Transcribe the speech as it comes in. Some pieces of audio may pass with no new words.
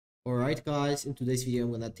Alright guys, in today's video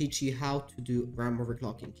I'm gonna teach you how to do RAM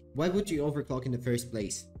overclocking. Why would you overclock in the first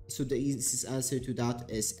place? So the easiest answer to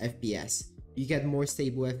that is FPS. You get more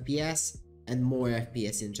stable FPS and more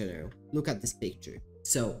FPS in general. Look at this picture.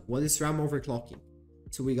 So what is RAM overclocking?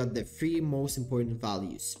 So we got the three most important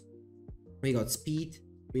values. We got speed,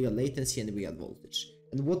 we got latency, and we got voltage.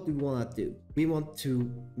 And what do we want to do? We want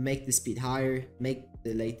to make the speed higher, make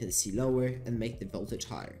the latency lower, and make the voltage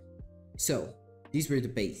higher. So these were the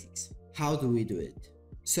basics. How do we do it?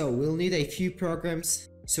 So we'll need a few programs.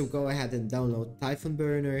 So go ahead and download Thaiphoon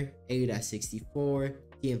Burner, ASRock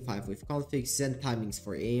TM5 with configs, ZenTimings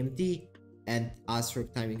for AMD, and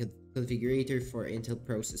AsRock Timiming configurator for Intel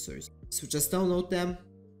processors. So just download them.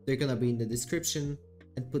 They're gonna be in the description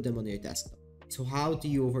and put them on your desktop. So how do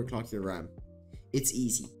you overclock your RAM? It's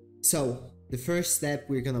easy. So the first step,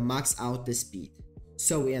 we're gonna max out the speed.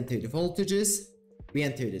 So we enter the voltages, we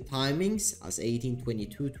enter the timings as 18,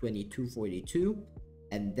 22, 22, 42,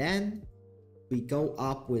 and then we go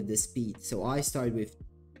up with the speed. So I start with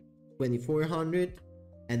 2400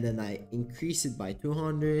 and then I increase it by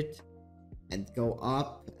 200 and go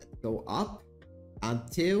up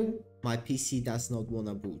until my PC does not want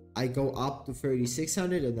to boot. I go up to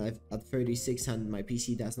 3600 and at 3600 my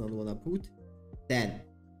PC does not want to boot. Then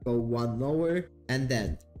go one lower and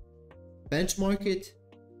then benchmark it,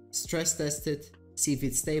 stress test it, see if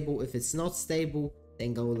it's stable. If it's not stable,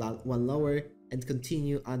 then go one lower and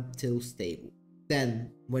continue until stable.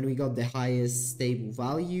 Then when we got the highest stable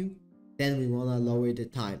value, then we want to lower the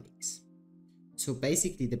timings. So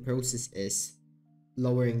basically the process is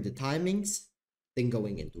lowering the timings, then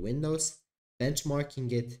going into Windows,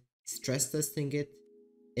 benchmarking it, stress testing it.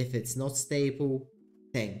 If it's not stable,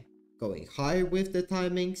 then going higher with the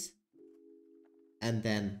timings, and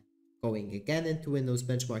then going again into Windows,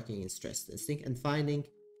 benchmarking and stress testing, and finding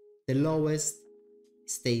the lowest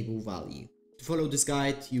stable value. To follow this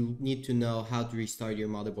guide, you need to know how to restart your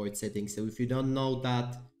motherboard settings. So if you don't know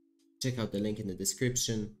that, check out the link in the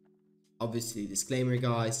description. Obviously, disclaimer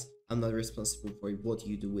guys, I'm not responsible for what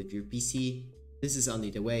you do with your PC. This is only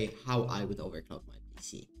the way how I would overclock my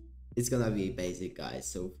PC. It's gonna be basic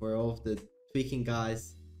guys, so for all of the tweaking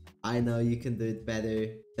guys, I know you can do it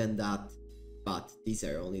better than that, but these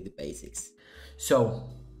are only the basics. So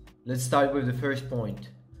let's start with the first point.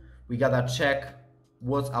 We gotta check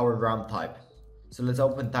what's our RAM type. So let's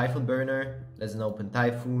open Thaiphoon Burner, let's open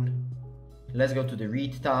Thaiphoon. Let's go to the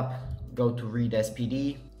read tab, go to read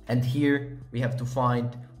SPD, and here we have to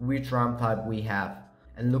find which RAM type we have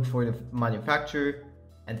and look for the manufacturer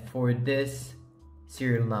and for this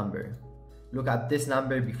serial number. Look at this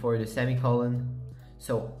number before the semicolon.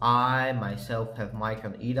 So I myself have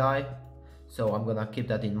Micron EDI, so I'm gonna keep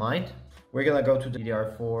that in mind. We're gonna go to the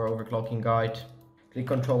DDR4 overclocking guide, click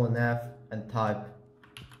Ctrl and F and type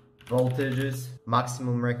voltages,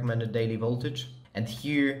 maximum recommended daily voltage, and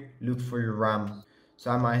here look for your RAM. So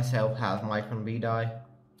I myself have Micron EDI,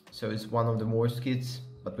 so it's one of the worst kits,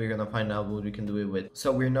 but we're gonna find out what we can do it with.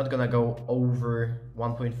 So we're not gonna go over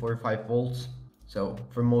 1.45 volts. So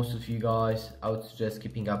for most of you guys, I would suggest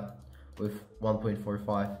keeping up with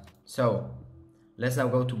 1.45. So let's now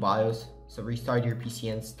go to BIOS. So restart your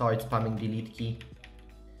PC and start spamming delete key.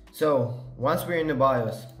 So once we're in the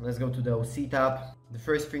BIOS, let's go to the OC tab. The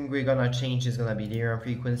first thing we're gonna change is gonna be DRAM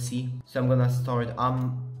frequency. So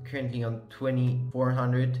I'm currently on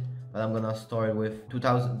 2400, but I'm gonna start with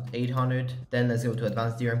 2800. Then let's go to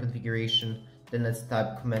advanced DRAM configuration. Then let's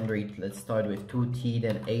type command rate. Let's start with 2T,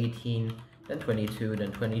 then 18, then 22,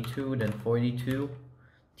 then 22, then 42.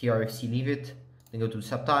 TRFC leave it. Then go to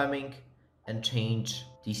subtiming and change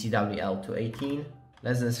DCWL to 18.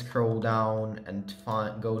 Let's then scroll down and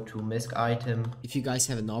go to MISC item. If you guys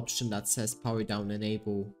have an option that says power down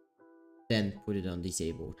enable, then put it on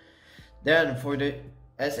disable. Then for the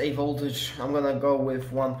SA voltage, I'm gonna go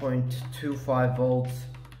with 1.25 volts.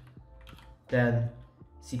 Then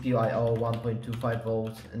CPU IO 1.25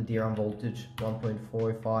 volts and DRAM voltage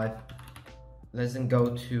 1.45. Let's then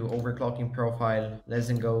go to overclocking profile. Let's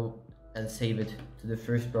then go and save it to the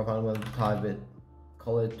first profile. I'm going to type it,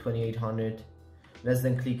 call it 2800. Let's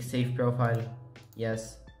then click save profile.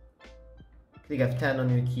 Yes. Click F10 on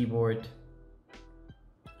your keyboard.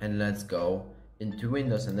 And let's go into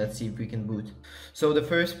Windows and let's see if we can boot. So the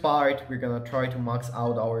first part, we're gonna try to max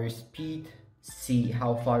out our speed, see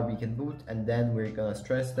how far we can boot, and then we're gonna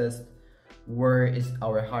stress test where is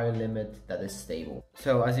our higher limit that is stable.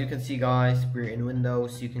 So as you can see guys, we're in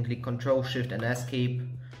Windows. You can click Ctrl, Shift and Escape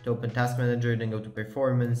to open Task Manager, then go to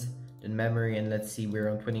Performance, then Memory, and let's see, we're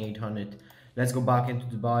on 2800. Let's go back into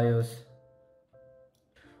the BIOS.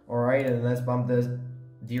 Alright, and let's bump the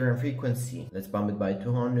DRAM frequency, let's bump it by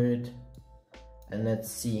 200 and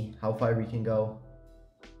let's see how far we can go.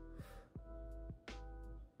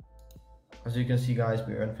 As you can see guys,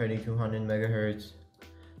 we're on 3200 megahertz.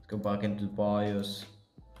 Let's go back into BIOS.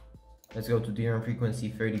 Let's go to DRAM frequency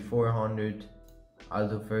 3400. I'll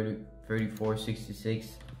do 3466.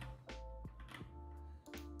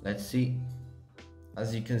 Let's see.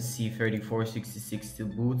 As you can see, 3466 still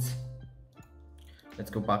boots. Let's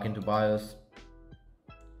go back into BIOS.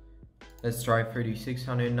 Let's try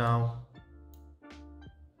 3600 now.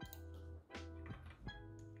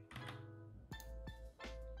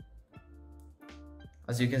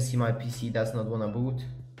 As you can see, my PC does not want to boot,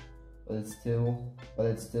 but it's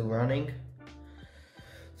still running.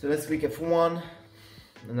 So let's click F1,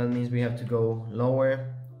 and that means we have to go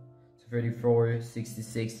lower. So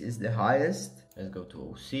 3466 is the highest. Let's go to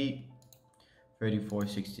OC.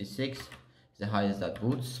 3466 is the highest that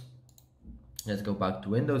boots. Let's go back to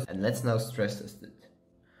Windows and let's now stress test it.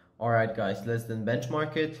 Alright guys, let's then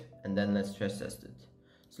benchmark it and then let's stress test it.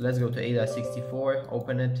 So let's go to AIDA64,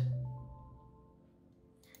 open it.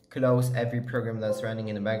 Close every program that's running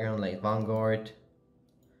in the background like Vanguard,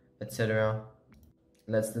 etc.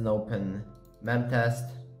 Let's then open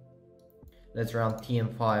memtest. Let's run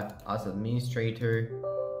TM5 as administrator.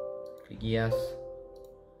 Click yes.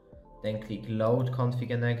 Then click load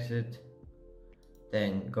config and exit.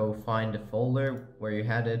 Then go find the folder where you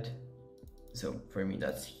had it. So for me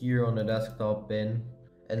that's here on the desktop bin,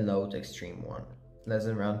 and load Extreme 1. Let's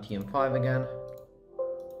then run TM5 again.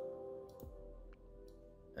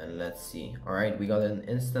 And let's see. Alright, we got an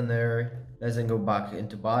instant error. Let's then go back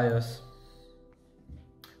into BIOS.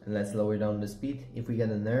 And let's lower down the speed. If we get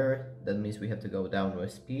an error, that means we have to go down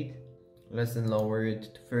with speed. Let's then lower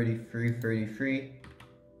it to 33.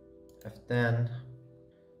 F10.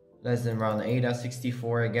 Let's then run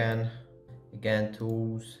AIDA64 again. Again,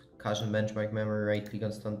 tools, cache and benchmark memory, right click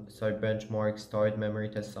on start benchmark, start memory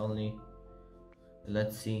test only.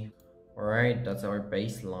 Let's see. Alright, that's our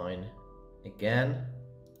baseline. Again.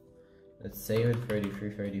 Let's save it,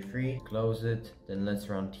 33, close it, then let's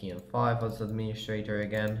run TM5 as administrator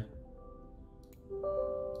again.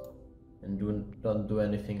 And don't do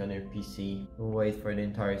anything on your PC. We'll wait for the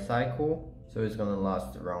entire cycle. So it's gonna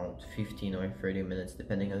last around 15 or 30 minutes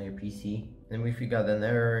depending on your PC. And if we got an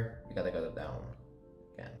error, we gotta go down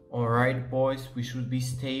again. Alright boys, we should be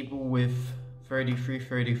stable with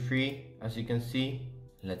 33 as you can see.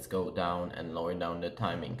 Let's go down and lower down the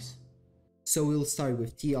timings. So we'll start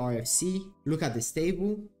with TRFC. Look at this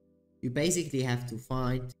table. You basically have to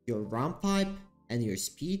find your RAM type and your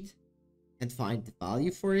speed and find the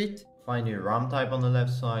value for it. Find your RAM type on the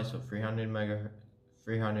left side, so 300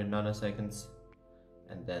 nanoseconds,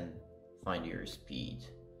 and then find your speed.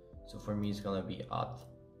 So for me it's gonna be at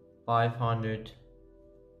 500.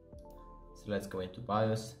 So let's go into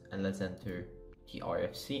BIOS and let's enter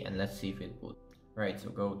TRFC and let's see if it boots. Right, so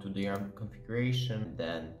go to DRAM configuration,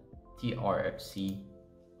 then TRFC,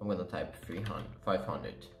 I'm gonna type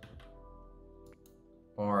 500.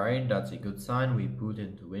 Alright, that's a good sign. We boot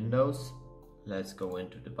into Windows. Let's go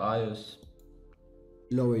into the BIOS.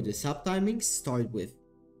 Lower the subtimings, start with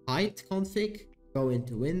height config, go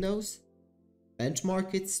into Windows,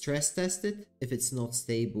 benchmark it, stress test it. If it's not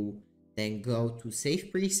stable, then go to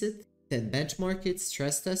safe preset, then benchmark it,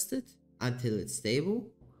 stress test it until it's stable.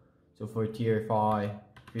 So for tier 5,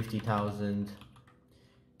 50,000.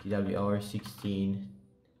 TWR 16,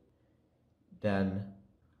 then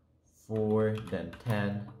 4, then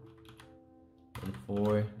 10, then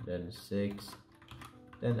 4, then 6,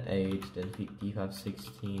 then 8, then TFAF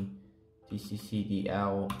 16,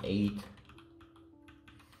 TCCDL 8,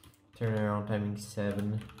 turnaround timing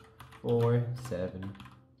 7, 4, 7,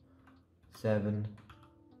 7,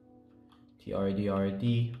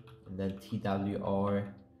 TRDRD, and then TWR,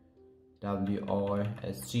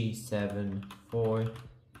 WRSG 7, 4,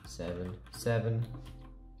 7.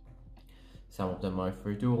 Some of them are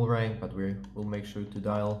for dual rank, but we'll make sure to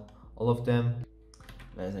dial all of them.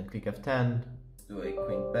 Let's then click F10. Let's do a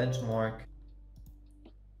quick benchmark.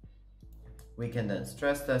 We can then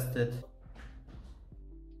stress test it.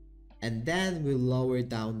 And then we'll lower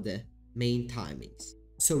down the main timings.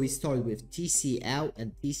 So we start with TCL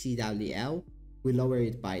and TCWL. We lower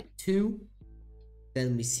it by 2.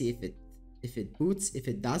 Then we see if it boots. If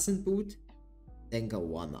it doesn't boot, then go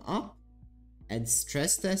 1 up and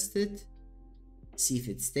stress test it. See if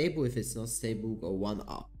it's stable. If it's not stable, go 1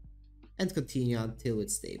 up and continue until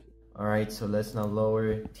it's stable. Alright, so let's now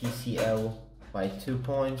lower TCL by 2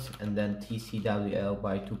 points and then TCWL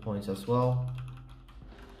by 2 points as well.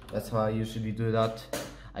 That's how I usually do that.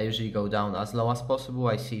 I usually go down as low as possible.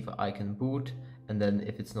 I see if I can boot, and then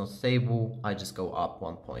if it's not stable, I just go up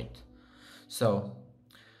 1 point. So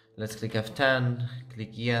let's click F10,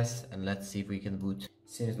 click yes, and let's see if we can boot.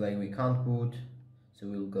 Seems like we can't boot, so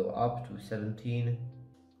we'll go up to 17.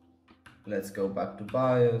 Let's go back to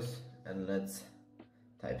BIOS and let's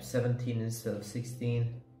type 17 instead of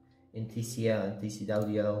 16 in TCL and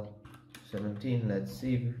TCWL. 17, let's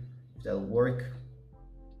see if that'll work.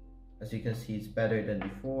 As you can see, it's better than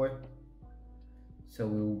before. So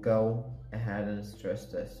we'll go ahead and stress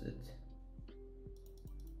test it.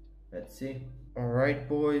 Let's see. Alright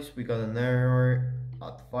boys, we got an error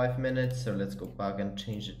at 5 minutes, so let's go back and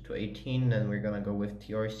change it to 18, and we're gonna go with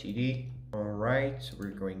TRCD. Alright, so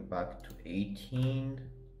we're going back to 18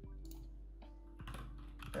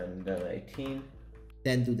 and then 18.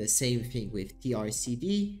 Then do the same thing with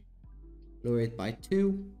TRCD, lower it by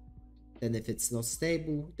 2. Then if it's not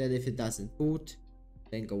stable, then if it doesn't boot,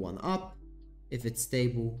 then go one up. If it's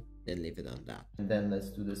stable, then leave it on that. And then let's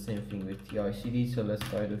do the same thing with TRCD. So let's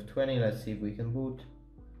start with 20. Let's see if we can boot.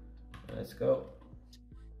 Let's go.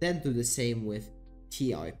 Then do the same with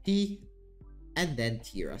TRP and then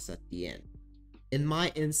TRS at the end. In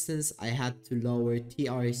my instance, I had to lower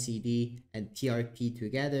TRCD and TRP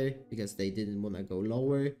together because they didn't want to go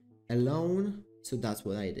lower alone. So that's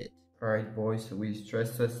what I did. Alright boys, so we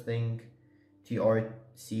stress testing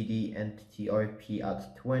TRCD and TRP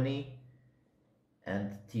at 20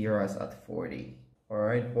 and TRS at 40.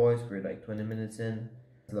 Alright boys, we're like 20 minutes in.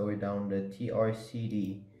 Let's lower down the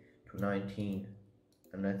TRCD to 19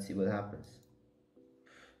 and let's see what happens.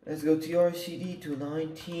 Let's go TRCD to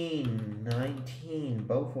 19,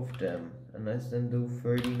 both of them, and let's then do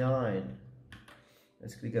 39.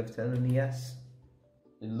 Let's click F10 and yes.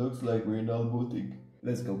 It looks like we're now booting.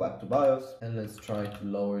 Let's go back to BIOS and let's try to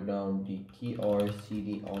lower down the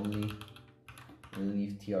TRCD only. We'll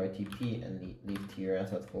leave TRTP and leave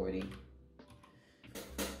TRS at 40.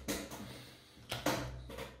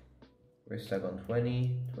 We're stuck on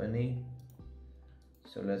 20.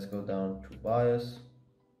 So let's go down to BIOS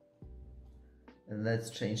and let's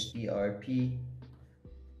change TRP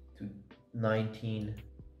to 19.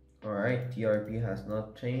 Alright, TRP has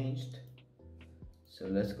not changed. So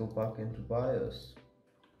let's go back into BIOS.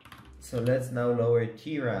 So let's now lower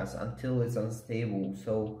TRAS until it's unstable.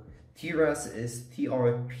 So TRAS is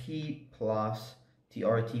TRP plus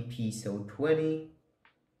TRTP, so 20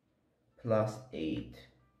 plus 8.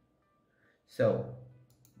 So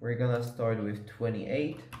we're gonna start with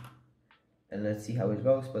 28 and let's see how it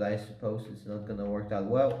goes, but I suppose it's not gonna work that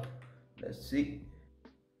well. Let's see.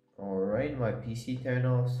 Alright, my PC turned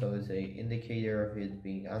off, so it's an indicator of it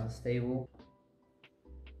being unstable.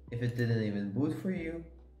 If it didn't even boot for you,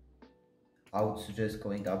 I would suggest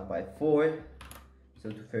going up by 4, so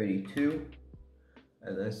to 32,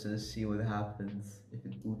 and let's just see what happens if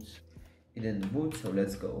it boots. It didn't boot, so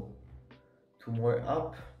let's go 2 more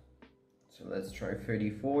up. So let's try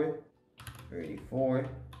 34.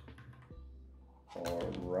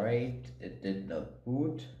 Alright, it did not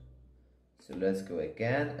boot. So let's go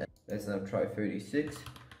again, and let's now try 36.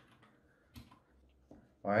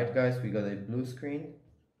 Alright guys, we got a blue screen.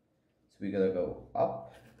 So we gotta go up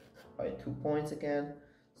by 2 points again.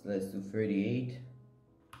 So let's do 38.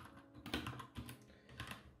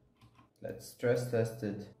 Let's stress test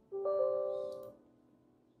it.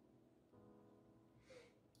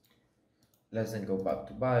 Let's then go back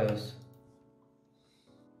to BIOS.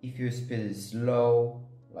 If your speed is low,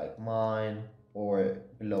 like mine, or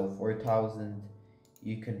below 4000,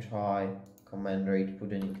 you can try command rate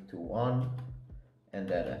putting it to 1, and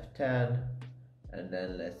then F10, and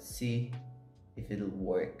then let's see if it'll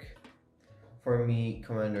work. For me,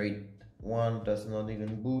 command rate 1 does not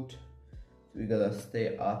even boot, so we gotta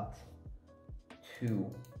stay at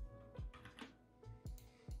 2.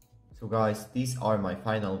 So guys, these are my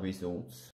final results.